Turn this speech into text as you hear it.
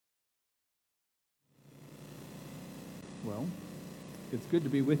Well, it's good to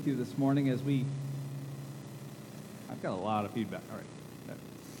be with you this morning as I've got a lot of feedback. All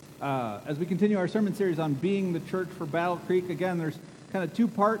right. As we continue our sermon series on being the church for Battle Creek, again, there's kind of two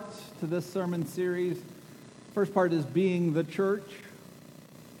parts to this sermon series. First part is being the church,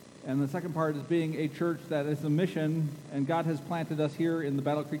 and the second part is being a church that is a mission, and God has planted us here in the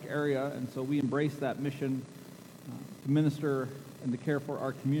Battle Creek area, and so we embrace that mission to minister and to care for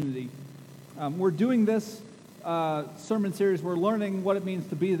our community. We're doing this sermon series. We're learning what it means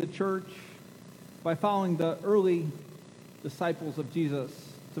to be the church by following the early disciples of Jesus,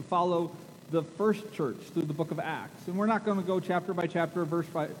 to follow the first church through the book of Acts. And we're not going to go chapter by chapter, verse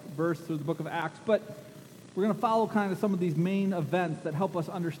by verse through the book of Acts, but we're going to follow kind of some of these main events that help us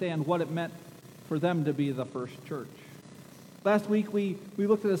understand what it meant for them to be the first church. Last week we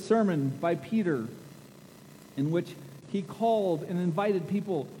looked at a sermon by Peter in which he called and invited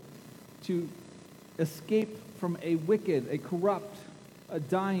people to escape from a wicked, a corrupt, a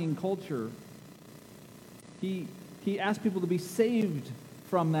dying culture. He asked people to be saved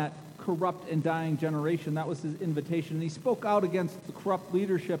from that corrupt and dying generation. That was his invitation. And he spoke out against the corrupt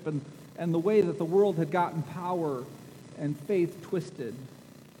leadership and the way that the world had gotten power and faith twisted.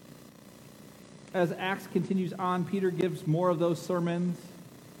 As Acts continues on, Peter gives more of those sermons.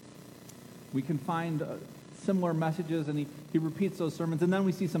 We can find similar messages, and he repeats those sermons. And then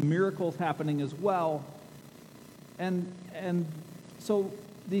we see some miracles happening as well. And so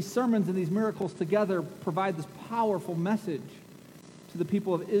these sermons and these miracles together provide this powerful message to the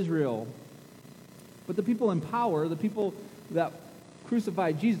people of Israel. But the people in power, the people that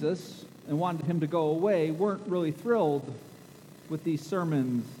crucified Jesus and wanted him to go away, weren't really thrilled with these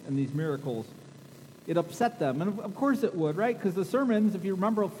sermons and these miracles. It upset them. And of course it would, right? Because the sermons, if you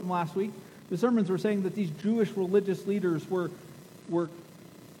remember from last week, the sermons were saying that these Jewish religious leaders were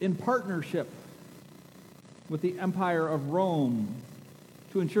in partnership with the Empire of Rome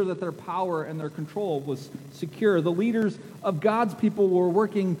to ensure that their power and their control was secure. The leaders of God's people were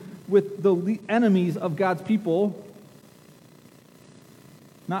working with the enemies of God's people,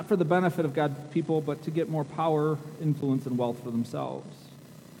 not for the benefit of God's people, but to get more power, influence, and wealth for themselves.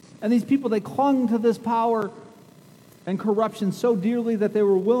 And these people, they clung to this power and corruption so dearly that they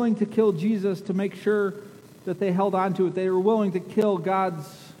were willing to kill Jesus to make sure that they held on to it. They were willing to kill God's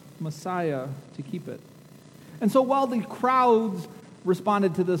Messiah to keep it. And so while the crowds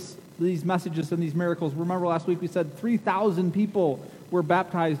responded to these messages and these miracles, remember last week we said 3,000 people were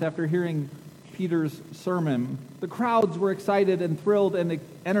baptized after hearing Peter's sermon. The crowds were excited and thrilled and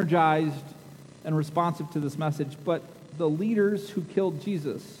energized and responsive to this message, but the leaders who killed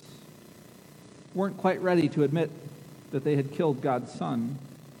Jesus weren't quite ready to admit that they had killed God's Son.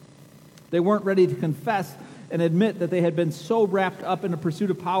 They weren't ready to confess and admit that they had been so wrapped up in the pursuit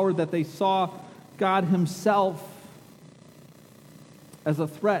of power that they saw God himself as a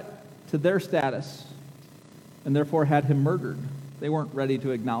threat to their status and therefore had him murdered. They weren't ready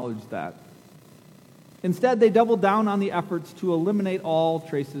to acknowledge that. Instead, they doubled down on the efforts to eliminate all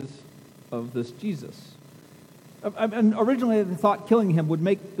traces of this Jesus. And originally they thought killing him would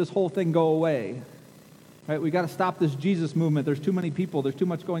make this whole thing go away. Right? We got to stop this Jesus movement. There's too many people. There's too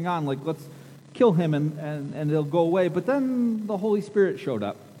much going on. Like, let's kill him and it'll go away. But then the Holy Spirit showed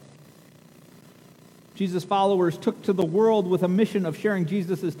up. Jesus' followers took to the world with a mission of sharing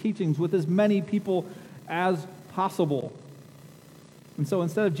Jesus' teachings with as many people as possible. And so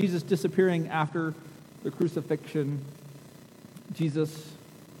instead of Jesus disappearing after the crucifixion, Jesus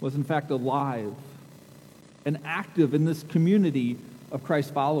was in fact alive and active in this community of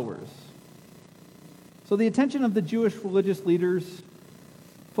Christ's followers. So the attention of the Jewish religious leaders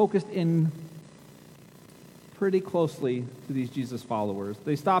focused in pretty closely to these Jesus followers.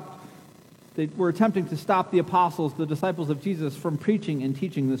 They were attempting to stop the apostles, the disciples of Jesus, from preaching and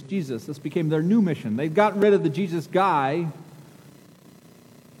teaching this Jesus. This became their new mission. They'd gotten rid of the Jesus guy,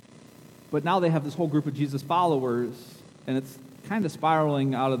 but now they have this whole group of Jesus followers, and it's kind of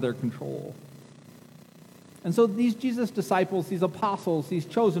spiraling out of their control. And so these Jesus disciples, these apostles, these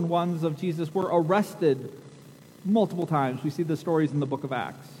chosen ones of Jesus were arrested multiple times. We see the stories in the book of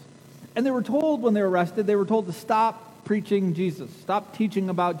Acts. And they were told when they were arrested, they were told to stop preaching Jesus, stop teaching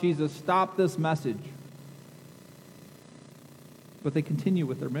about Jesus, stop this message. But they continue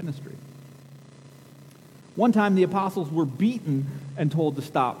with their ministry. One time the apostles were beaten and told to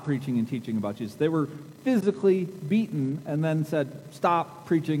stop preaching and teaching about Jesus. They were physically beaten and then said, stop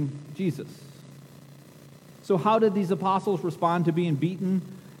preaching Jesus. So how did these apostles respond to being beaten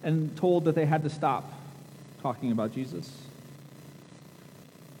and told that they had to stop talking about Jesus?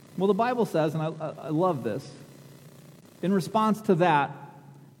 Well, the Bible says, and I love this, in response to that,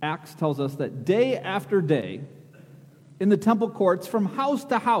 Acts tells us that day after day, in the temple courts, from house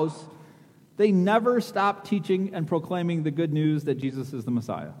to house, they never stopped teaching and proclaiming the good news that Jesus is the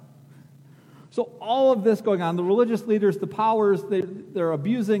Messiah. So all of this going on, the religious leaders, the powers, they're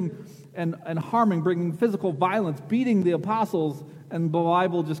abusing and harming, bringing physical violence, beating the apostles, and the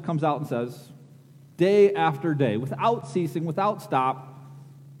Bible just comes out and says, day after day, without ceasing, without stop,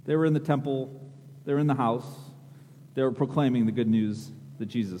 they were in the temple, they were in the house, they were proclaiming the good news that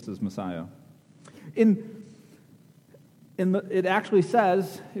Jesus is Messiah. It actually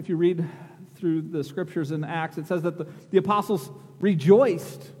says, if you read through the scriptures in Acts, it says that the apostles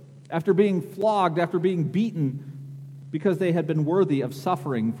rejoiced after being flogged, after being beaten, because they had been worthy of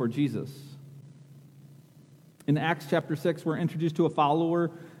suffering for Jesus. In Acts chapter 6, we're introduced to a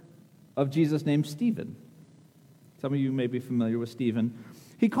follower of Jesus named Stephen. Some of you may be familiar with Stephen.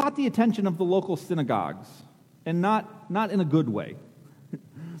 He caught the attention of the local synagogues, and not in a good way.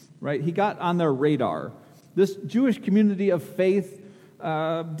 Right? He got on their radar. This Jewish community of faith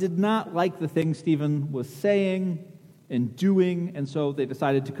did not like the things Stephen was saying and doing, and so they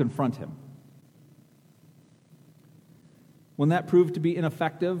decided to confront him. When that proved to be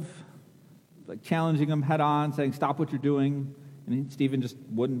ineffective, like challenging him head on, saying, stop what you're doing, and Stephen just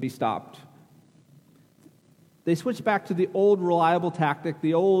wouldn't be stopped. They switched back to the old reliable tactic,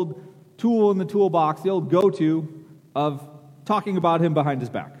 the old tool in the toolbox, the old go-to of talking about him behind his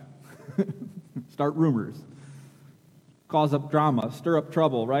back. Start rumors. Cause up drama, stir up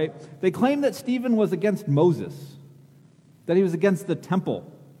trouble, right? They claimed that Stephen was against Moses, that he was against the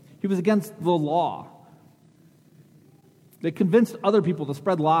temple, he was against the law. They convinced other people to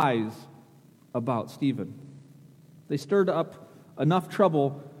spread lies about Stephen. They stirred up enough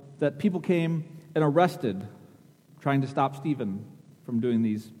trouble that people came and arrested, trying to stop Stephen from doing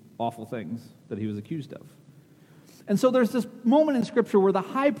these awful things that he was accused of. And so there's this moment in Scripture where the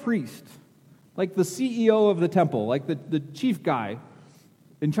high priest, like the CEO of the temple, like the chief guy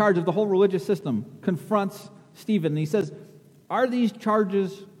in charge of the whole religious system, confronts Stephen, and he says, are these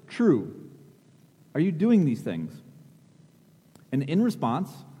charges true? Are you doing these things? And in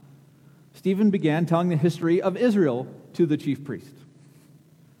response, Stephen began telling the history of Israel to the chief priest,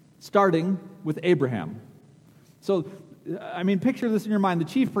 starting with Abraham. So, I mean, picture this in your mind. The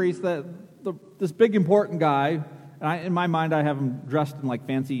chief priest, this big important guy, and in my mind I have him dressed in like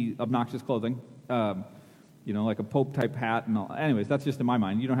fancy, obnoxious clothing, like a Pope-type hat and all. Anyways, that's just in my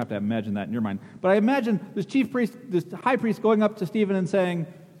mind. You don't have to imagine that in your mind. But I imagine this chief priest, this high priest going up to Stephen and saying,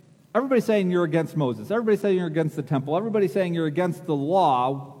 everybody's saying you're against Moses. Everybody's saying you're against the temple. Everybody's saying you're against the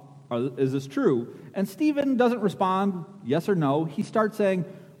law. Is this true? And Stephen doesn't respond yes or no. He starts saying,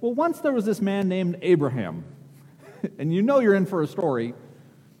 well, once there was this man named Abraham. And you know you're in for a story.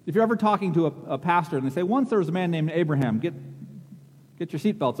 If you're ever talking to a pastor and they say, once there was a man named Abraham, get your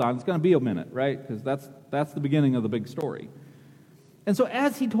seatbelts on. It's going to be a minute, right? Because that's the beginning of the big story. And so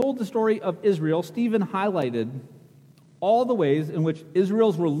as he told the story of Israel, Stephen highlighted all the ways in which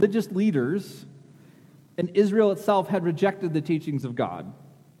Israel's religious leaders and Israel itself had rejected the teachings of God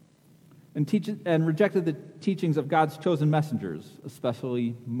and rejected the teachings of God's chosen messengers,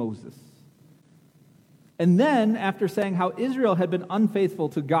 especially Moses. And then, after saying how Israel had been unfaithful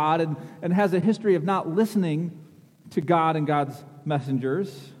to God and has a history of not listening to God and God's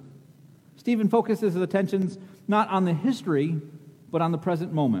messengers, Stephen focuses his attentions not on the history, but on the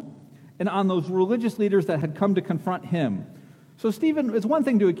present moment, and on those religious leaders that had come to confront him. So Stephen, it's one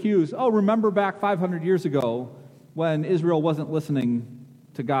thing to accuse, remember back 500 years ago when Israel wasn't listening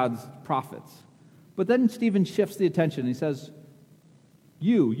to God's prophets. But then Stephen shifts the attention. He says,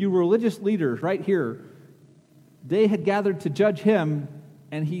 you religious leaders right here, they had gathered to judge him,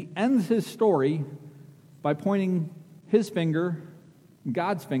 and he ends his story by pointing his finger,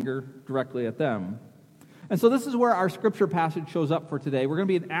 God's finger, directly at them. And so this is where our scripture passage shows up for today. We're going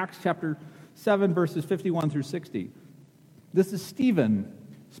to be in Acts chapter 7, verses 51 through 60. This is Stephen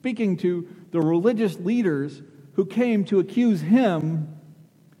speaking to the religious leaders who came to accuse him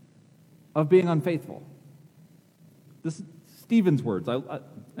of being unfaithful. This is Stephen's words.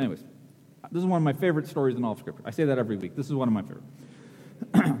 Anyways, this is one of my favorite stories in all of Scripture. I say that every week. This is one of my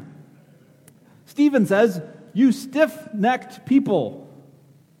favorite. Stephen says, you stiff-necked people,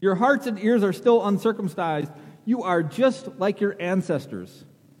 your hearts and ears are still uncircumcised. You are just like your ancestors.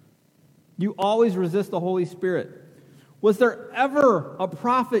 You always resist the Holy Spirit. Was there ever a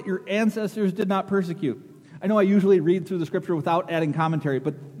prophet your ancestors did not persecute? I know I usually read through the Scripture without adding commentary,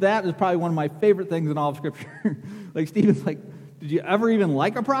 but that is probably one of my favorite things in all of Scripture. Like, Stephen's like, did you ever even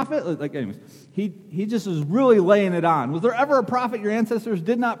like a prophet? Like, anyways, he just is really laying it on. Was there ever a prophet your ancestors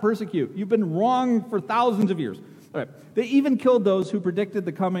did not persecute? You've been wrong for thousands of years. All right. They even killed those who predicted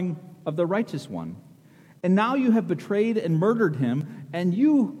the coming of the righteous one. And now you have betrayed and murdered him, and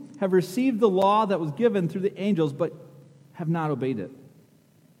you have received the law that was given through the angels, but have not obeyed it."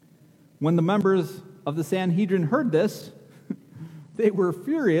 When the members of the Sanhedrin heard this, they were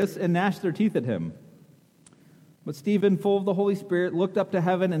furious and gnashed their teeth at him. But Stephen, full of the Holy Spirit, looked up to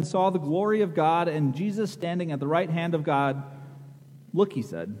heaven and saw the glory of God and Jesus standing at the right hand of God. "Look," he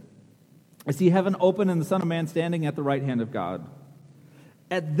said, "I see heaven open and the Son of Man standing at the right hand of God."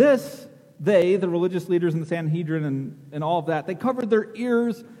 At this, they, the religious leaders in the Sanhedrin and all of that, they covered their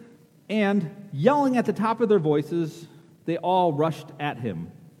ears and, yelling at the top of their voices, they all rushed at him,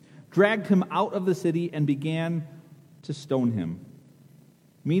 dragged him out of the city, and began to stone him.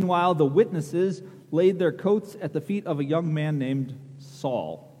 Meanwhile, the witnesses laid their coats at the feet of a young man named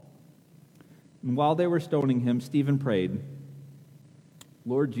Saul. And while they were stoning him, Stephen prayed,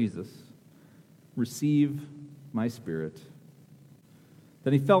 "Lord Jesus, receive my spirit."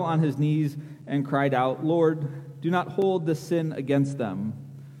 Then he fell on his knees and cried out, "Lord, do not hold this sin against them."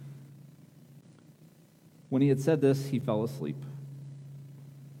 When he had said this, he fell asleep.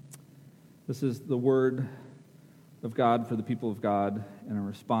 This is the word of God for the people of God, and our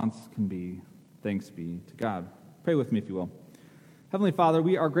response can be, thanks be to God. Pray with me, if you will. Heavenly Father,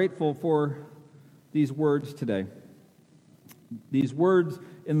 we are grateful for these words today. These words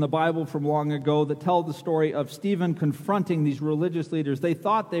in the Bible from long ago that tell the story of Stephen confronting these religious leaders. They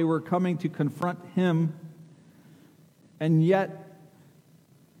thought they were coming to confront him, and yet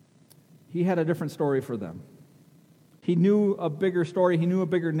he had a different story for them. He knew a bigger story, he knew a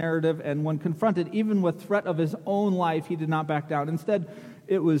bigger narrative, and when confronted, even with threat of his own life, he did not back down. Instead,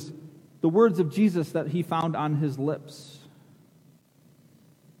 it was the words of Jesus that he found on his lips.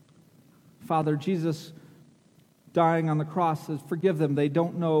 Father, Jesus dying on the cross says, "Forgive them, they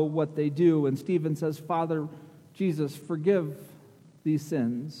don't know what they do." And Stephen says, "Father, Jesus, forgive these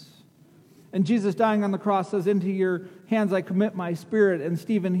sins." And Jesus dying on the cross says, "Into your hands I commit my spirit." And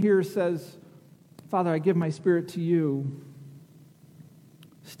Stephen here says, "Father, I give my spirit to you."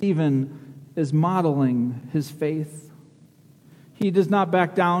 Stephen is modeling his faith. He does not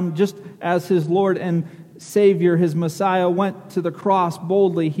back down, just as his Lord and Savior, his Messiah, went to the cross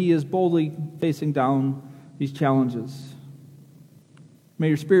boldly. He is boldly facing down these challenges. May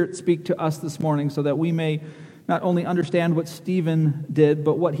your Spirit speak to us this morning so that we may not only understand what Stephen did,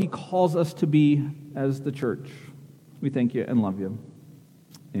 but what he calls us to be as the church. We thank you and love you.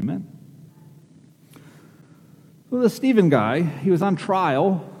 Amen. Well, the Stephen guy, he was on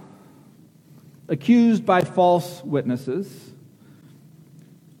trial, accused by false witnesses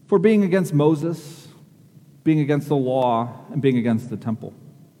for being against Moses, being against the law, and being against the temple.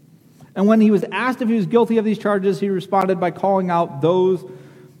 And when he was asked if he was guilty of these charges, he responded by calling out those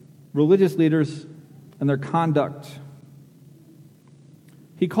religious leaders and their conduct.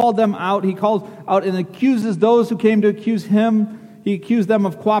 He called them out. He calls out and accuses those who came to accuse him. He accused them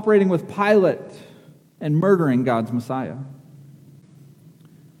of cooperating with Pilate and murdering God's Messiah.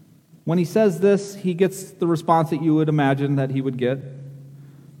 When he says this, he gets the response that you would imagine that he would get.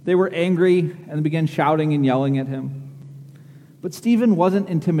 They were angry and began shouting and yelling at him. But Stephen wasn't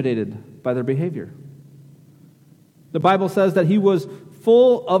intimidated by their behavior. The Bible says that he was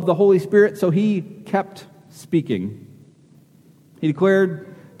full of the Holy Spirit, so he kept speaking. He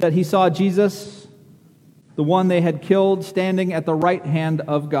declared that he saw Jesus, the one they had killed, standing at the right hand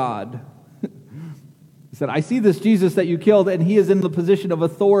of God. He said, "I see this Jesus that you killed, and he is in the position of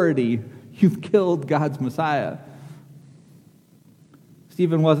authority. You've killed God's Messiah."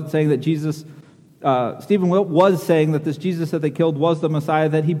 Stephen wasn't saying that Stephen was saying that this Jesus that they killed was the Messiah,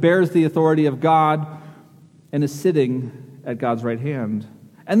 that he bears the authority of God and is sitting at God's right hand.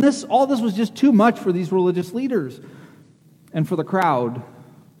 And all this was just too much for these religious leaders and for the crowd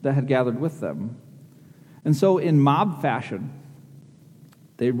that had gathered with them. And so in mob fashion,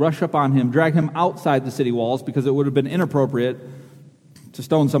 they rush up on him, drag him outside the city walls, because it would have been inappropriate to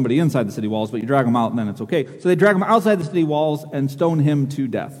stone somebody inside the city walls, but you drag him out and then it's okay. So they drag him outside the city walls and stone him to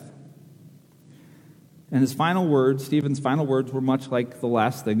death. And his final words, Stephen's final words, were much like the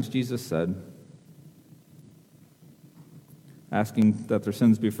last things Jesus said, asking that their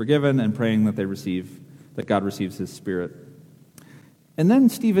sins be forgiven and praying that God receives his Spirit. And then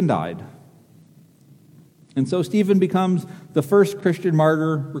Stephen died. And so Stephen becomes the first Christian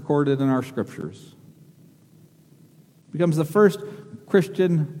martyr recorded in our scriptures. Becomes the first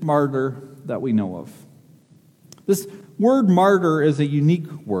Christian martyr that we know of. This word martyr is a unique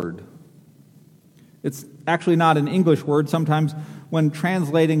word. It's actually not an English word. Sometimes when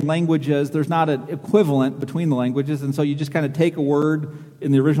translating languages, there's not an equivalent between the languages, and so you just kind of take a word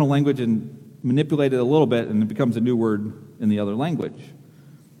in the original language and manipulate it a little bit, and it becomes a new word in the other language.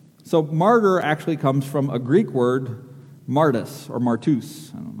 So martyr actually comes from a Greek word, martus, or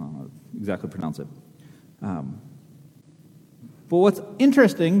martus. I don't know how to exactly pronounce it. But what's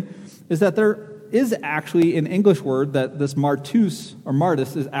interesting is that there is actually an English word that this martus or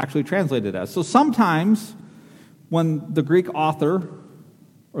martus is actually translated as. So sometimes when the Greek author,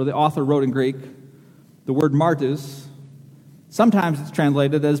 or the author wrote in Greek, the word martus, sometimes it's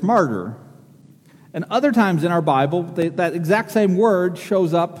translated as martyr. And other times in our Bible, that exact same word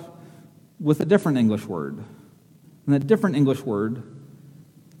shows up with a different English word. And that different English word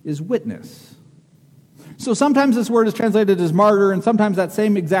is witness. So sometimes this word is translated as martyr, and sometimes that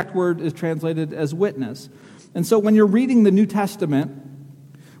same exact word is translated as witness. And so when you're reading the New Testament,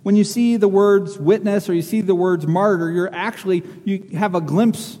 when you see the words witness or you see the words martyr, you have a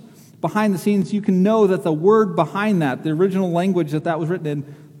glimpse behind the scenes. You can know that the word behind that, the original language that was written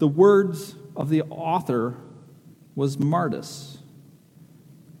in, the words of the author was martus.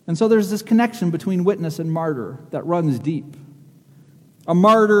 And so there's this connection between witness and martyr that runs deep. A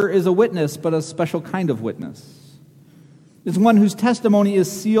martyr is a witness, but a special kind of witness. It's one whose testimony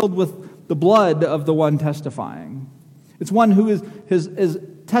is sealed with the blood of the one testifying. It's one who is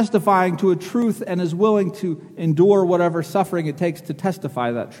testifying to a truth and is willing to endure whatever suffering it takes to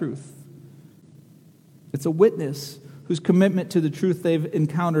testify that truth. It's a witness whose commitment to the truth they've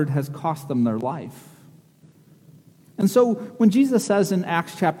encountered has cost them their life. And so when Jesus says in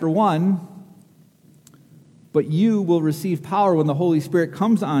Acts chapter 1, "But you will receive power when the Holy Spirit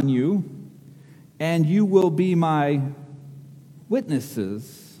comes on you, and you will be my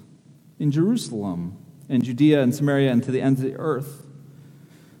witnesses in Jerusalem and Judea and Samaria and to the ends of the earth."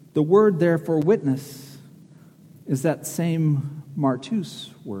 The word there for witness is that same martus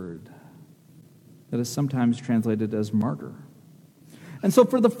word that is sometimes translated as martyr. And so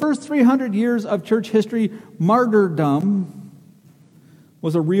for the first 300 years of church history, martyrdom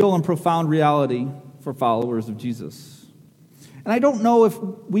was a real and profound reality for followers of Jesus. And I don't know if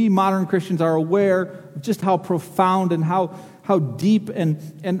we modern Christians are aware of just how profound and how deep and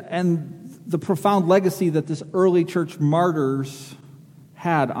the profound legacy that this early church martyrs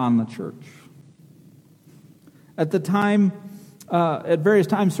had on the church. At the time, at various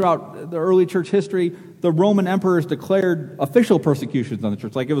times throughout the early church history, the Roman emperors declared official persecutions on the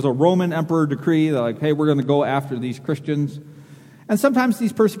church. Like it was a Roman emperor decree that like, hey, we're going to go after these Christians. And sometimes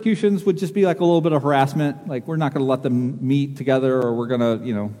these persecutions would just be like a little bit of harassment, like we're not going to let them meet together or we're going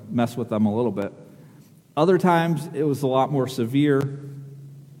to, mess with them a little bit. Other times it was a lot more severe.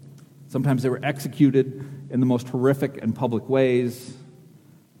 Sometimes they were executed in the most horrific and public ways.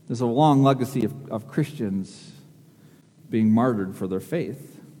 There's a long legacy of Christians being martyred for their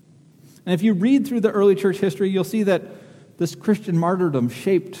faith. And if you read through the early church history, you'll see that this Christian martyrdom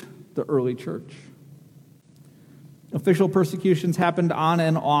shaped the early church. Official persecutions happened on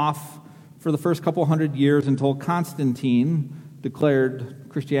and off for the first couple hundred years until Constantine declared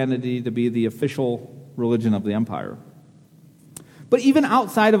Christianity to be the official religion of the empire. But even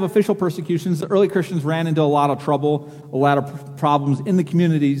outside of official persecutions, the early Christians ran into a lot of trouble, a lot of problems in the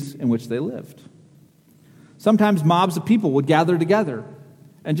communities in which they lived. Sometimes mobs of people would gather together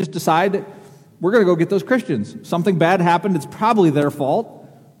and just decide, we're going to go get those Christians. Something bad happened, it's probably their fault.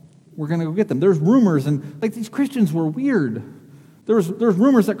 We're going to go get them. There's rumors, and these Christians were weird. There's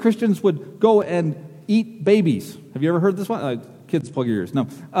rumors that Christians would go and eat babies. Have you ever heard this one? Kids, plug your ears. No.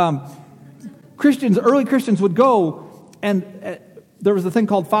 Early Christians would go, and there was a thing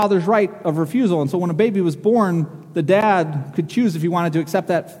called father's right of refusal. And so when a baby was born, the dad could choose if he wanted to accept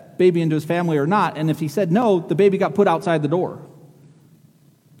that baby into his family or not. And if he said no, the baby got put outside the door.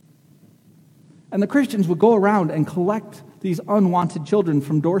 And the Christians would go around and collect these unwanted children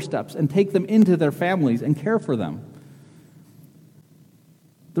from doorsteps and take them into their families and care for them.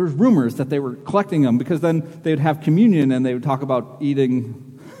 There's rumors that they were collecting them because then they would have communion and they would talk about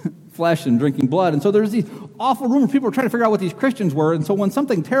eating flesh and drinking blood. And so there's these awful rumors. People were trying to figure out what these Christians were. And so when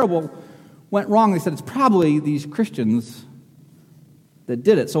something terrible went wrong, they said, it's probably these Christians that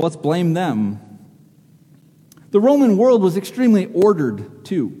did it. So let's blame them. The Roman world was extremely ordered,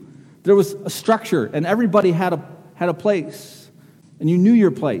 too. There was a structure, and everybody had a place, and you knew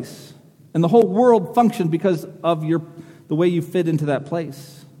your place. And the whole world functioned because of the way you fit into that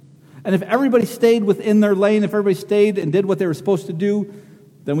place. And if everybody stayed within their lane, if everybody stayed and did what they were supposed to do,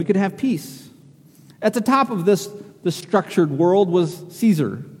 then we could have peace. At the top of this structured world was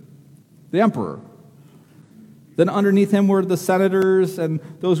Caesar, the emperor. Then underneath him were the senators and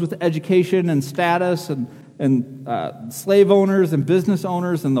those with education and status and slave owners and business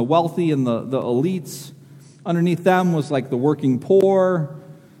owners and the wealthy and the elites. Underneath them was like the working poor,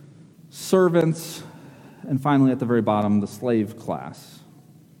 servants, and finally at the very bottom, the slave class.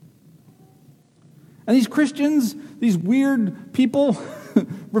 And these Christians, these weird people,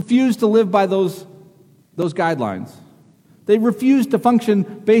 refused to live by those guidelines. They refused to function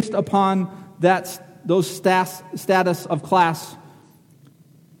based upon those status of class.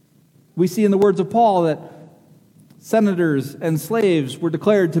 We see in the words of Paul that senators and slaves were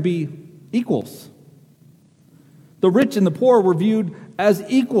declared to be equals. The rich and the poor were viewed as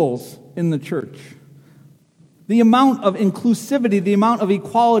equals in the church. The amount of inclusivity, the amount of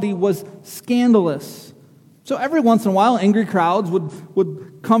equality was scandalous. So every once in a while, angry crowds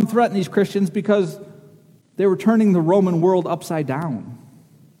would come threaten these Christians because they were turning the Roman world upside down.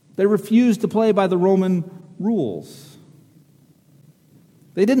 They refused to play by the Roman rules.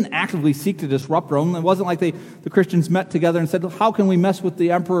 They didn't actively seek to disrupt Rome. It wasn't like the Christians met together and said, how can we mess with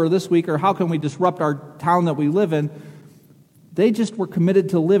the emperor this week, or how can we disrupt our town that we live in? They just were committed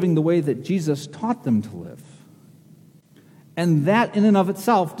to living the way that Jesus taught them to live. And that in and of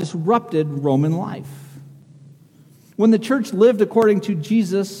itself disrupted Roman life. When the church lived according to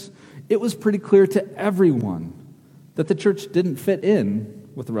Jesus, it was pretty clear to everyone that the church didn't fit in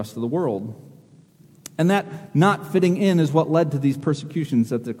with the rest of the world. And that not fitting in is what led to these persecutions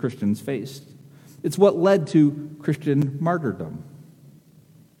that the Christians faced. It's what led to Christian martyrdom.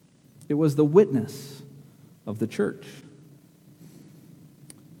 It was the witness of the church.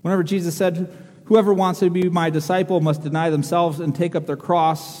 Whenever Jesus said, whoever wants to be my disciple must deny themselves and take up their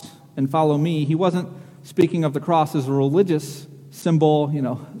cross and follow me, he wasn't speaking of the cross as a religious symbol,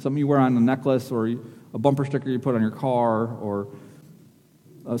 something you wear on a necklace or a bumper sticker you put on your car or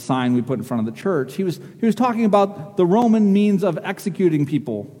a sign we put in front of the church. He was talking about the Roman means of executing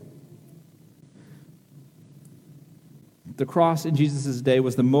people. The cross in Jesus' day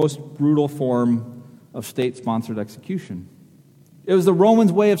was the most brutal form of state-sponsored execution. It was the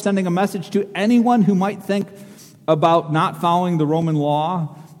Romans' way of sending a message to anyone who might think about not following the Roman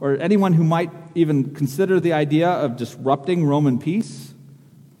law, or anyone who might even consider the idea of disrupting Roman peace.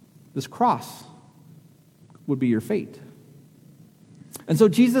 This cross would be your fate. And so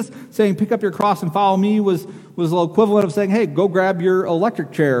Jesus saying, pick up your cross and follow me was the equivalent of saying, hey, go grab your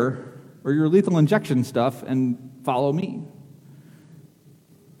electric chair or your lethal injection stuff and follow me.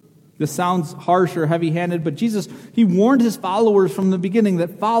 This sounds harsh or heavy-handed, but Jesus, he warned his followers from the beginning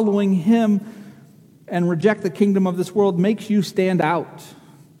that following him and reject the kingdom of this world makes you stand out.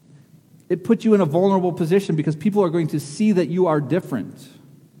 It puts you in a vulnerable position because people are going to see that you are different.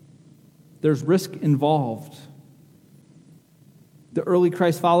 There's risk involved. The early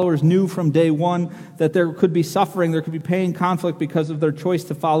Christ followers knew from day one that there could be suffering, there could be pain, conflict because of their choice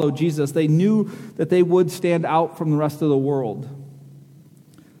to follow Jesus. They knew that they would stand out from the rest of the world.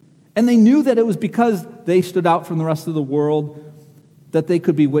 And they knew that it was because they stood out from the rest of the world that they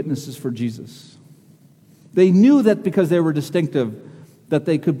could be witnesses for Jesus. They knew that because they were distinctive, that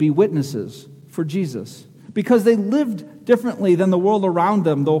they could be witnesses for Jesus. Because they lived differently than the world around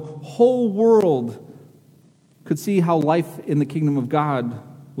them, the whole world could see how life in the kingdom of God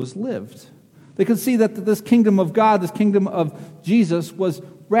was lived. They could see that this kingdom of God, this kingdom of Jesus, was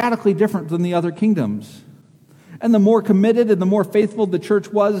radically different than the other kingdoms. And the more committed and the more faithful the church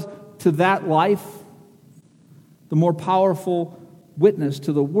was to that life, the more powerful witness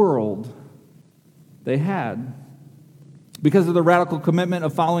to the world they had. Because of the radical commitment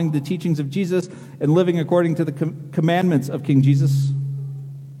of following the teachings of Jesus and living according to the commandments of King Jesus,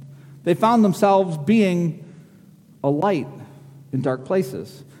 they found themselves being a light in dark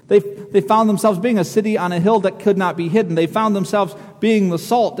places. They found themselves being a city on a hill that could not be hidden. They found themselves being the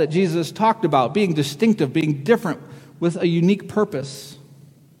salt that Jesus talked about, being distinctive, being different with a unique purpose.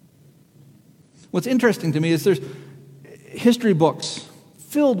 What's interesting to me is there's history books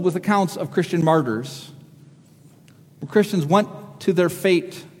filled with accounts of Christian martyrs, where Christians went to their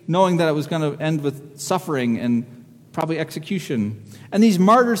fate knowing that it was going to end with suffering and probably execution. And these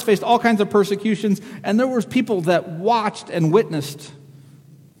martyrs faced all kinds of persecutions, and there were people that watched and witnessed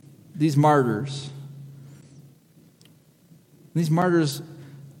these martyrs. These martyrs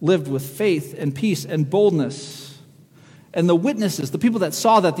lived with faith and peace and boldness. And the witnesses, the people that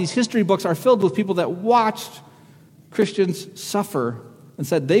saw that, these history books are filled with people that watched Christians suffer and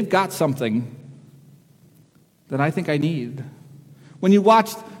said, they've got something that I think I need. When you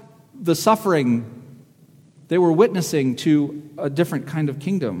watched the suffering, they were witnessing to a different kind of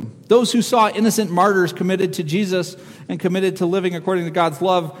kingdom. Those who saw innocent martyrs committed to Jesus and committed to living according to God's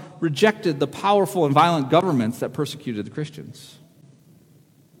love rejected the powerful and violent governments that persecuted the Christians.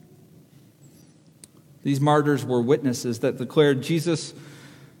 These martyrs were witnesses that declared Jesus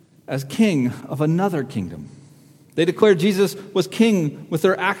as king of another kingdom. They declared Jesus was king with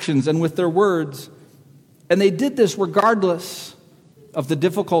their actions and with their words. And they did this regardless of the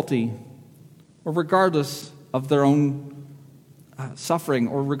difficulty or regardless of their own suffering,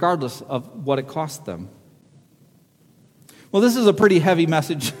 or regardless of what it cost them. Well, this is a pretty heavy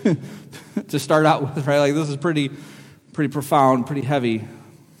message to start out with, right? Like, this is pretty profound, pretty heavy.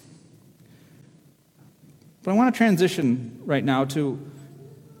 But I want to transition right now to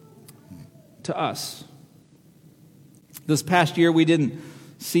us. This past year, we didn't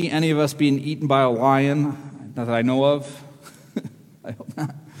see any of us being eaten by a lion, not that I know of. I hope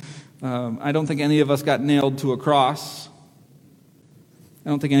not. I don't think any of us got nailed to a cross. I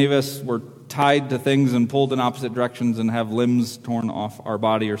don't think any of us were tied to things and pulled in opposite directions and have limbs torn off our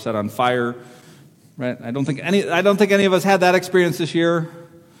body or set on fire. Right? I don't think any of us had that experience this year.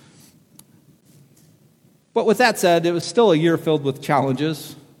 But with that said, it was still a year filled with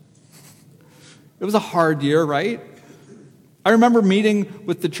challenges. It was a hard year, right? I remember meeting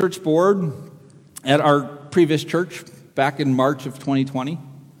with the church board at our previous church back in March of 2020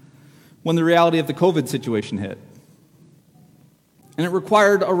 when the reality of the COVID situation hit. And it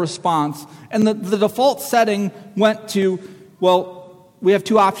required a response. And the default setting went to, well, we have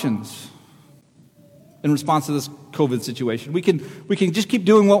two options in response to this COVID situation. We can just keep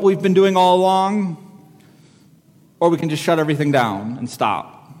doing what we've been doing all along, or we can just shut everything down and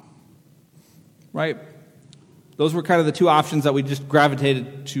stop. Right? Those were kind of the two options that we just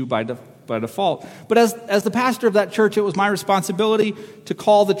gravitated to by default. But as the pastor of that church, it was my responsibility to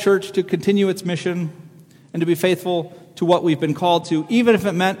call the church to continue its mission and to be faithful to what we've been called to, even if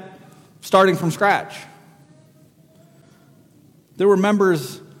it meant starting from scratch. There were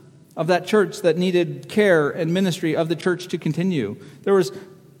members of that church that needed care and ministry of the church to continue. There was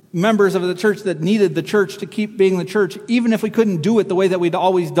members of the church that needed the church to keep being the church, even if we couldn't do it the way that we'd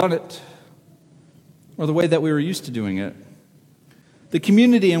always done it, or the way that we were used to doing it. The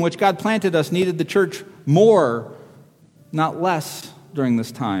community in which God planted us needed the church more, not less, during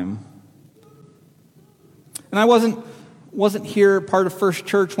this time. And I wasn't here part of First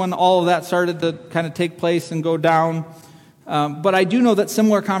Church when all of that started to kind of take place and go down. But I do know that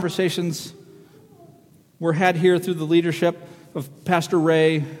similar conversations were had here through the leadership of Pastor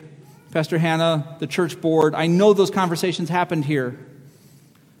Ray, Pastor Hannah, the church board. I know those conversations happened here.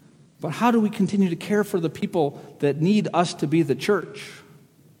 But how do we continue to care for the people that need us to be the church?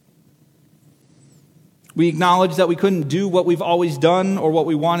 We acknowledge that we couldn't do what we've always done or what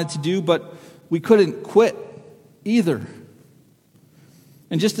we wanted to do, but we couldn't quit either.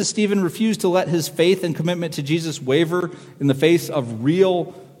 And just as Stephen refused to let his faith and commitment to Jesus waver in the face of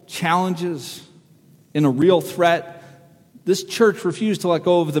real challenges, in a real threat, this church refused to let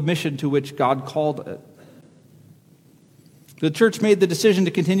go of the mission to which God called it. The church made the decision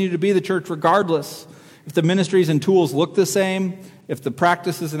to continue to be the church regardless if the ministries and tools looked the same, if the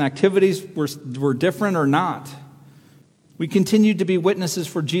practices and activities were different or not. We continued to be witnesses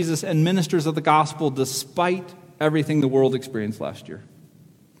for Jesus and ministers of the gospel despite everything the world experienced last year.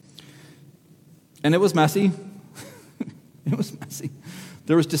 And it was messy. It was messy.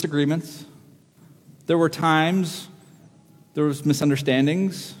 There was disagreements. There were times. There was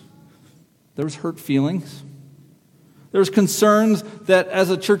misunderstandings. There was hurt feelings. There was concerns that as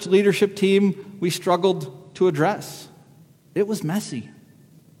a church leadership team, we struggled to address. It was messy.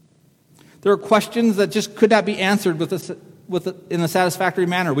 There were questions that just could not be answered in a satisfactory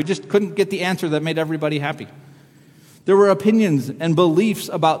manner. We just couldn't get the answer that made everybody happy. There were opinions and beliefs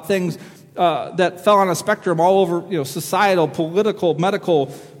about things that fell on a spectrum all over, societal, political,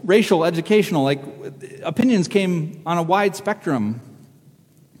 medical, racial, educational. Like, opinions came on a wide spectrum.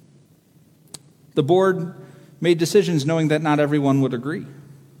 The board made decisions knowing that not everyone would agree.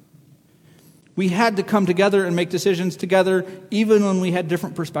 We had to come together and make decisions together even when we had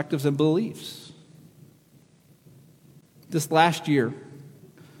different perspectives and beliefs. This last year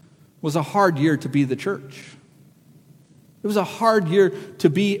was a hard year to be the church. It was a hard year to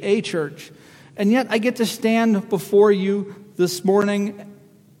be a church. And yet I get to stand before you this morning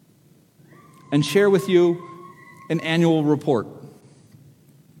and share with you an annual report.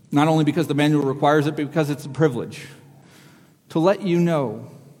 Not only because the manual requires it, but because it's a privilege to let you know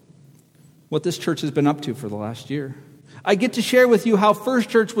what this church has been up to for the last year. I get to share with you how First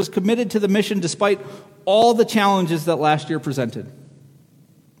Church was committed to the mission despite all the challenges that last year presented.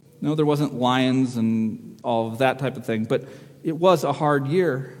 No, there wasn't lions and all of that type of thing, but it was a hard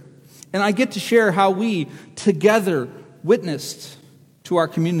year. And I get to share how we together witnessed to our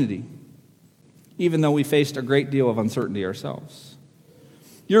community, even though we faced a great deal of uncertainty ourselves.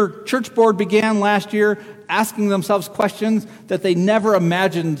 Your church board began last year asking themselves questions that they never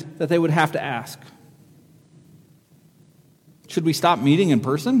imagined that they would have to ask. Should we stop meeting in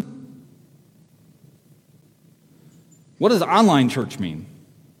person? What does online church mean?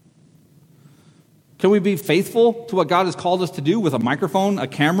 Can we be faithful to what God has called us to do with a microphone, a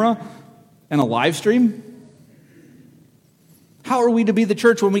camera, and a live stream? How are we to be the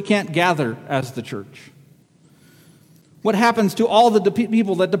church when we can't gather as the church? What happens to all the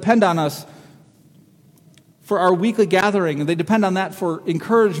people that depend on us for our weekly gathering, and they depend on that for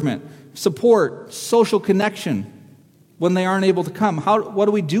encouragement, support, social connection when they aren't able to come? What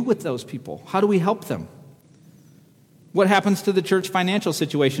do we do with those people? How do we help them? What happens to the church financial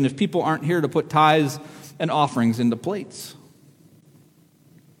situation if people aren't here to put tithes and offerings into plates?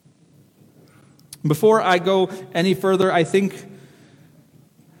 Before I go any further, I think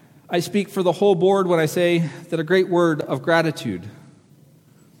I speak for the whole board when I say that a great word of gratitude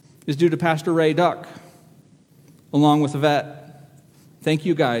is due to Pastor Ray Duck, along with Yvette. Thank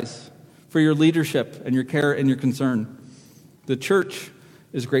you guys for your leadership and your care and your concern. The church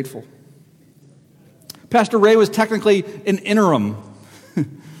is grateful. Pastor Ray was technically an interim.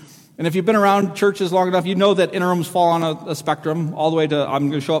 And if you've been around churches long enough, you know that interims fall on a spectrum, all the way to I'm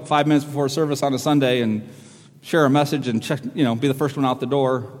going to show up 5 minutes before service on a Sunday and share a message and check, be the first one out the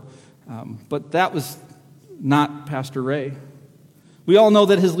door. But that was not Pastor Ray. We all know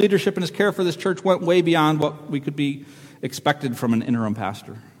that his leadership and his care for this church went way beyond what we could be expected from an interim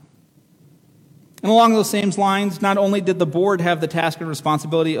pastor. And along those same lines, not only did the board have the task and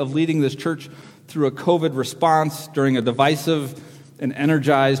responsibility of leading this church through a COVID response during a divisive and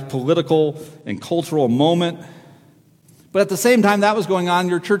energized political and cultural moment, but at the same time that was going on,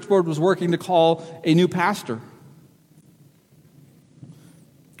 your church board was working to call a new pastor.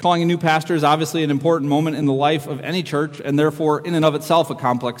 Calling a new pastor is obviously an important moment in the life of any church, and therefore, in and of itself, a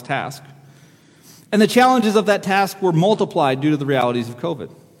complex task. And the challenges of that task were multiplied due to the realities of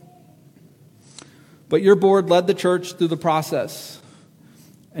COVID. But your board led the church through the process,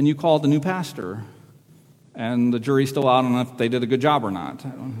 and you called a new pastor, and the jury's still out on if they did a good job or not.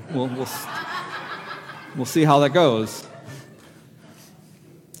 We'll see how that goes.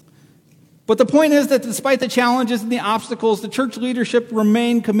 But the point is that despite the challenges and the obstacles, the church leadership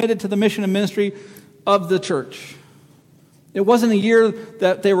remained committed to the mission and ministry of the church. It wasn't a year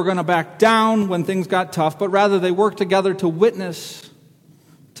that they were going to back down when things got tough, but rather they worked together to witness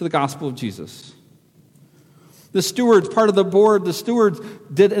to the gospel of Jesus. The stewards, part of the board, the stewards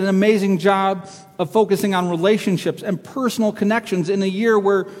did an amazing job of focusing on relationships and personal connections in a year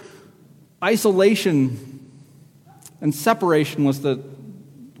where isolation and separation was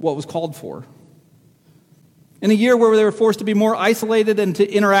what was called for. In a year where they were forced to be more isolated and to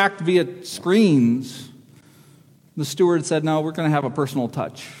interact via screens, the stewards said, no, we're going to have a personal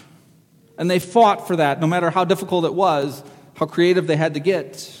touch. And they fought for that, no matter how difficult it was, how creative they had to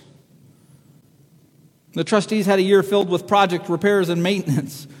get. The trustees had a year filled with project repairs and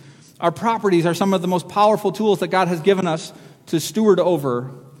maintenance. Our properties are some of the most powerful tools that God has given us to steward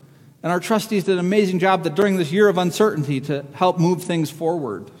over. And our trustees did an amazing job that during this year of uncertainty to help move things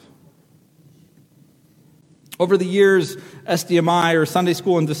forward. Over the years, SDMI, or Sunday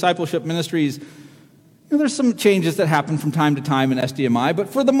School and Discipleship Ministries, there's some changes that happen from time to time in SDMI, but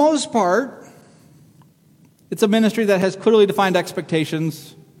for the most part, it's a ministry that has clearly defined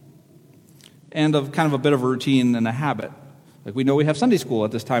expectations and of kind of a bit of a routine and a habit. Like, we know we have Sunday school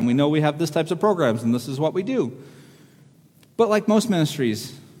at this time. We know we have this types of programs, and this is what we do. But like most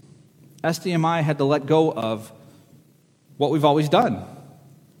ministries, SDMI had to let go of what we've always done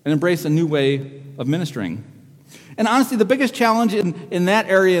and embrace a new way of ministering. And honestly, the biggest challenge in that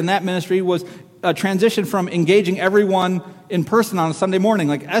area, in that ministry, was a transition from engaging everyone in person on a Sunday morning.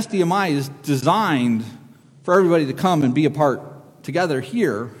 Like, SDMI is designed for everybody to come and be a part together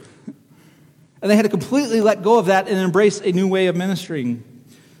here. And they had to completely let go of that and embrace a new way of ministering.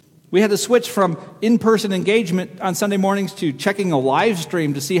 We had to switch from in-person engagement on Sunday mornings to checking a live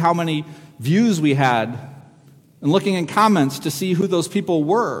stream to see how many views we had and looking in comments to see who those people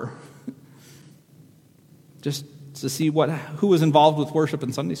were, just to see who was involved with worship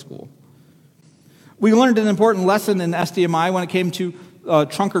in Sunday school. We learned an important lesson in SDMI when it came to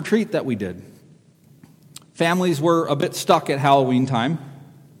trunk or treat that we did. Families were a bit stuck at Halloween time.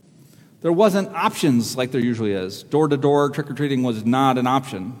 There wasn't options like there usually is. Door-to-door trick-or-treating was not an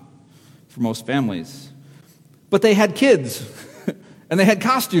option for most families. But they had kids, and they had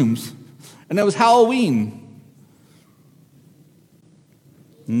costumes, and it was Halloween.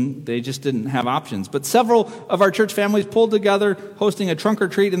 They just didn't have options. But several of our church families pulled together, hosting a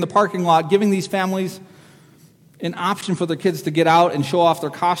trunk-or-treat in the parking lot, giving these families an option for their kids to get out and show off their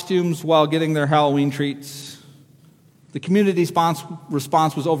costumes while getting their Halloween treats. The community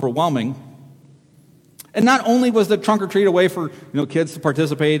response was overwhelming. And not only was the trunk or treat a way for kids to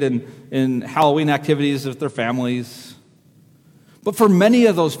participate in Halloween activities with their families, But for many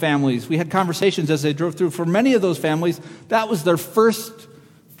of those families, we had conversations as they drove through, for many of those families, that was their first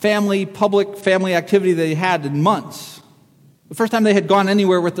public family activity they had in months. The first time they had gone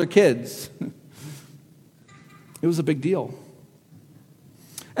anywhere with their kids. It was a big deal.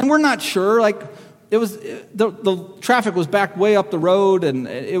 And we're not sure, the traffic was backed way up the road, and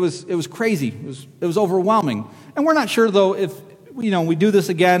it was crazy. It was overwhelming. And we're not sure, though, if we do this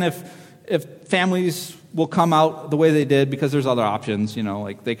again, if families will come out the way they did, because there's other options,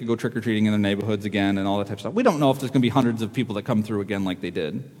 like they could go trick-or-treating in their neighborhoods again and all that type of stuff. We don't know if there's going to be hundreds of people that come through again like they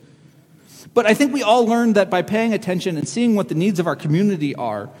did. But I think we all learned that by paying attention and seeing what the needs of our community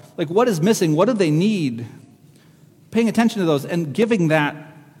are, like what is missing, what do they need, paying attention to those and giving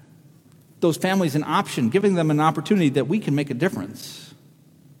those families an option, giving them an opportunity that we can make a difference.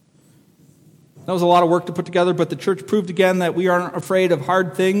 That was a lot of work to put together, but the church proved again that we aren't afraid of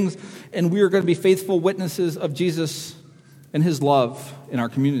hard things, and we are going to be faithful witnesses of Jesus and his love in our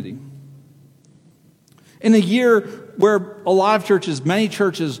community. In a year where a lot of churches, many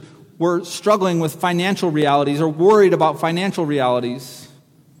churches, were struggling with financial realities or worried about financial realities,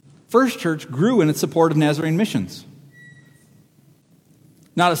 First Church grew in its support of Nazarene missions.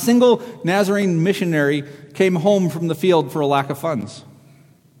 Not a single Nazarene missionary came home from the field for a lack of funds.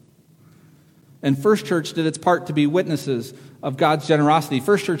 And First Church did its part to be witnesses of God's generosity.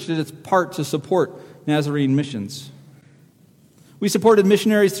 First Church did its part to support Nazarene missions. We supported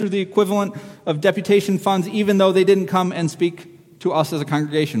missionaries through the equivalent of deputation funds, even though they didn't come and speak to us as a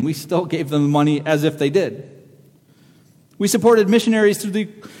congregation. We still gave them the money as if they did. We supported missionaries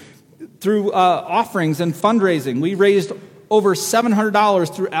through offerings and fundraising. We raised over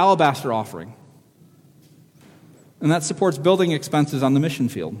 $700 through Alabaster offering. And that supports building expenses on the mission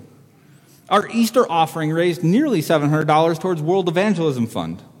field. Our Easter offering raised nearly $700 towards World Evangelism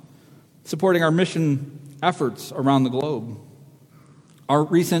Fund, supporting our mission efforts around the globe. Our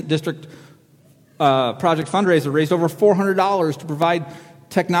recent district project fundraiser raised over $400 to provide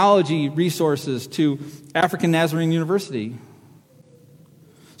technology resources to African Nazarene University.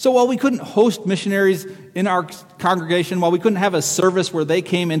 So while we couldn't host missionaries in our congregation, while we couldn't have a service where they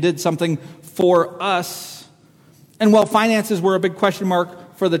came and did something for us, and while finances were a big question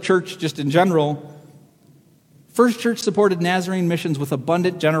mark for the church just in general, First Church supported Nazarene missions with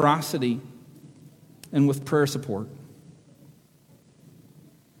abundant generosity and with prayer support.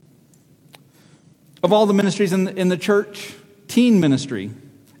 Of all the ministries in the church, teen ministry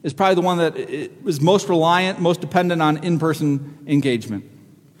is probably the one that is most reliant, most dependent on in-person engagement.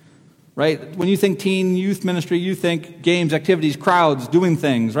 Right? When you think teen youth ministry, you think games, activities, crowds, doing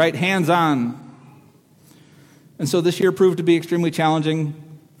things, right? Hands-on. And so this year proved to be extremely challenging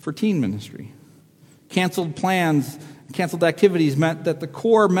for teen ministry. Canceled plans, canceled activities meant that the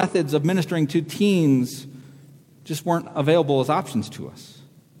core methods of ministering to teens just weren't available as options to us.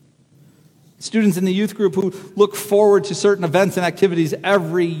 Students in the youth group who look forward to certain events and activities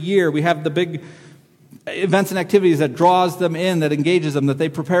every year. We have the big events and activities that draws them in, that engages them, that they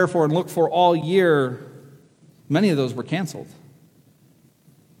prepare for and look for all year. Many of those were canceled.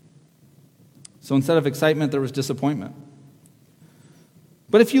 So instead of excitement, there was disappointment.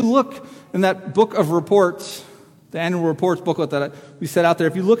 But if you look in that book of reports, the annual reports booklet that we set out there,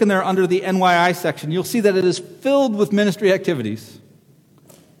 if you look in there under the NYI section, you'll see that it is filled with ministry activities.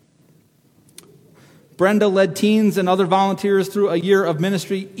 Brenda led teens and other volunteers through a year of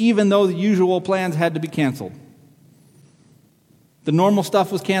ministry, even though the usual plans had to be canceled. The normal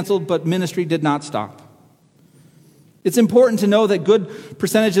stuff was canceled, but ministry did not stop. It's important to know that good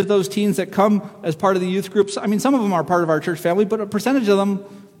percentage of those teens that come as part of the youth groups, some of them are part of our church family, but a percentage of them,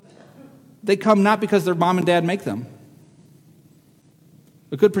 they come not because their mom and dad make them.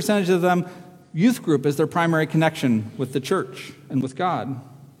 A good percentage of them, youth group is their primary connection with the church and with God.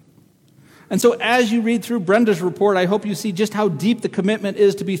 And so as you read through Brenda's report, I hope you see just how deep the commitment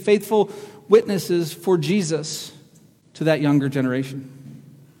is to be faithful witnesses for Jesus to that younger generation.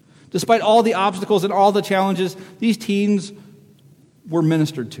 Despite all the obstacles and all the challenges, these teens were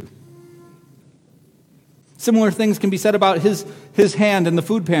ministered to. Similar things can be said about his hand in the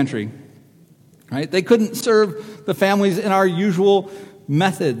food pantry. Right? They couldn't serve the families in our usual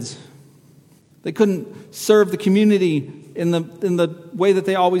methods. They couldn't serve the community in the way that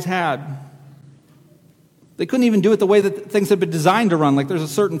they always had. They couldn't even do it the way that things had been designed to run. Like there's a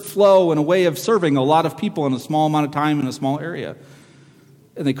certain flow and a way of serving a lot of people in a small amount of time in a small area.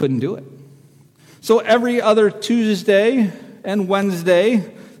 And they couldn't do it. So every other Tuesday and Wednesday,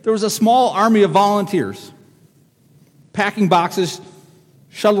 there was a small army of volunteers packing boxes,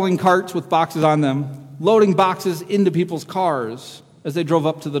 shuttling carts with boxes on them, loading boxes into people's cars as they drove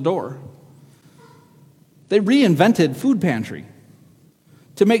up to the door. They reinvented food pantry.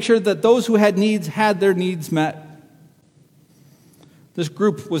 to make sure that those who had needs had their needs met. This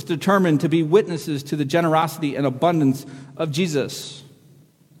group was determined to be witnesses to the generosity and abundance of Jesus.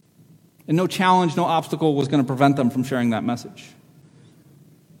 And no challenge, no obstacle was going to prevent them from sharing that message.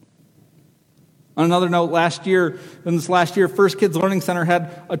 On another note, in this last year, First Kids Learning Center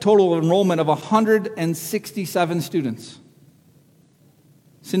had a total enrollment of 167 students.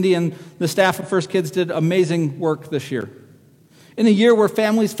 Cindy and the staff of First Kids did amazing work this year. In a year where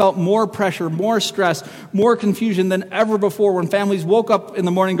families felt more pressure, more stress, more confusion than ever before, when families woke up in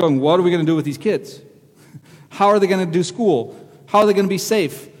the morning going, what are we going to do with these kids? How are they going to do school? How are they going to be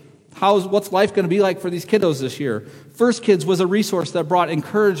safe? What's life going to be like for these kiddos this year? First Kids was a resource that brought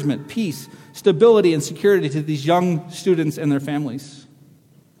encouragement, peace, stability, and security to these young students and their families.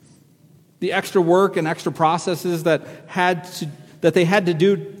 The extra work and extra processes that they had to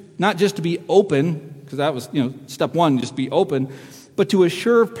do, not just to be open, because that was, step one, just be open, but to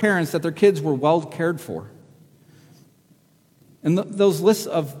assure parents that their kids were well cared for. And those lists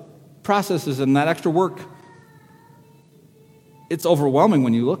of processes and that extra work, it's overwhelming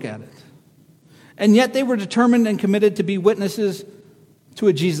when you look at it. And yet they were determined and committed to be witnesses to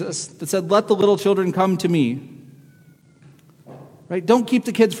a Jesus that said, let the little children come to me. Right? Don't keep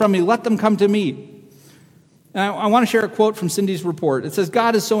the kids from me. Let them come to me. And I want to share a quote from Cindy's report. It says,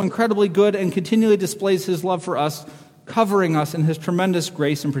 God is so incredibly good and continually displays his love for us, covering us in his tremendous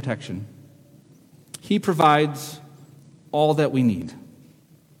grace and protection. He provides all that we need.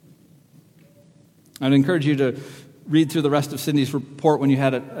 I'd encourage you to read through the rest of Cindy's report when you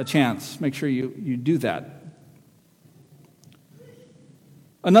had a chance. Make sure you do that.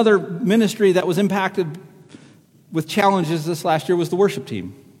 Another ministry that was impacted with challenges this last year was the worship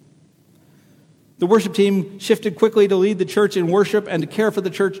team. The worship team shifted quickly to lead the church in worship and to care for the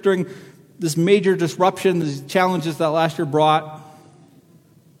church during this major disruption, these challenges that last year brought.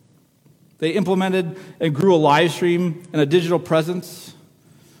 They implemented and grew a live stream and a digital presence.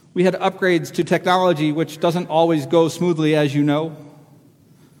 We had upgrades to technology, which doesn't always go smoothly, as you know.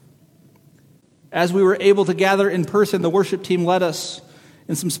 As we were able to gather in person, the worship team led us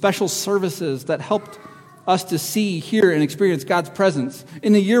in some special services that helped us to see, hear, and experience God's presence.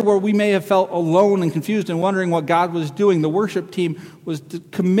 In a year where we may have felt alone and confused and wondering what God was doing, the worship team was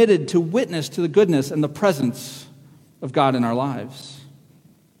committed to witness to the goodness and the presence of God in our lives.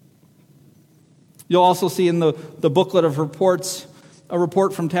 You'll also see in the booklet of reports a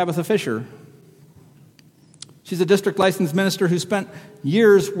report from Tabitha Fisher. She's a district licensed minister who spent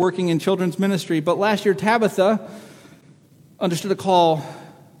years working in children's ministry, but last year Tabitha understood a call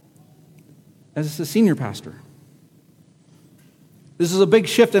as a senior pastor. This is a big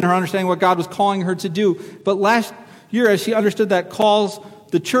shift in her understanding what God was calling her to do. But last year, as she understood that calls,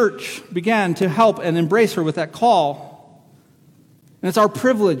 the church began to help and embrace her with that call. And it's our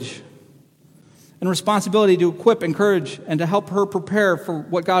privilege and responsibility to equip, encourage, and to help her prepare for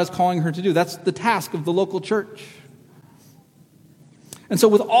what God is calling her to do. That's the task of the local church. And so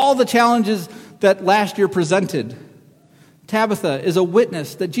with all the challenges that last year presented, Tabitha is a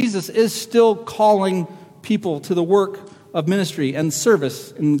witness that Jesus is still calling people to the work of ministry and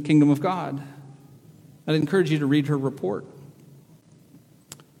service in the kingdom of God. I'd encourage you to read her report.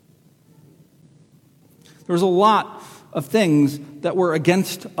 There was a lot of things that were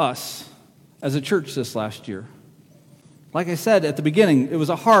against us as a church this last year. Like I said at the beginning, it was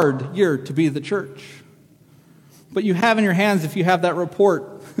a hard year to be the church. But you have in your hands, if you have that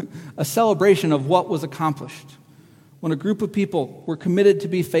report, a celebration of what was accomplished when a group of people were committed to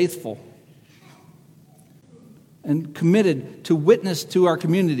be faithful and committed to witness to our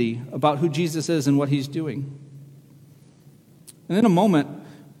community about who Jesus is and what he's doing. And in a moment,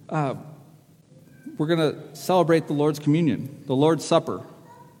 we're going to celebrate the Lord's Communion, the Lord's Supper.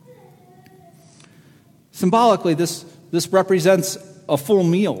 Symbolically, this represents a full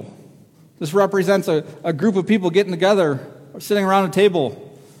meal. This represents a group of people getting together, sitting around a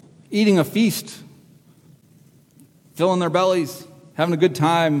table, eating a feast, filling their bellies, having a good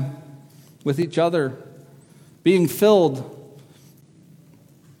time with each other, being filled.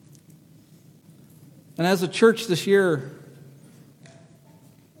 And as a church this year,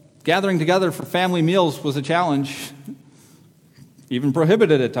 gathering together for family meals was a challenge, even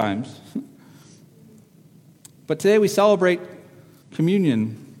prohibited at times. But today we celebrate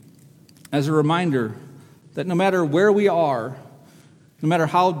communion as a reminder that no matter where we are, no matter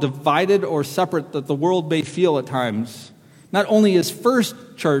how divided or separate that the world may feel at times, not only is First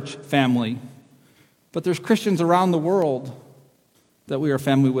Church family, but there's Christians around the world that we are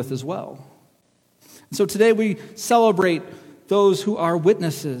family with as well. And so today we celebrate those who are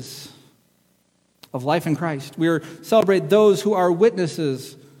witnesses of life in Christ. We celebrate those who are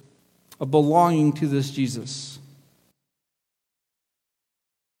witnesses of belonging to this Jesus.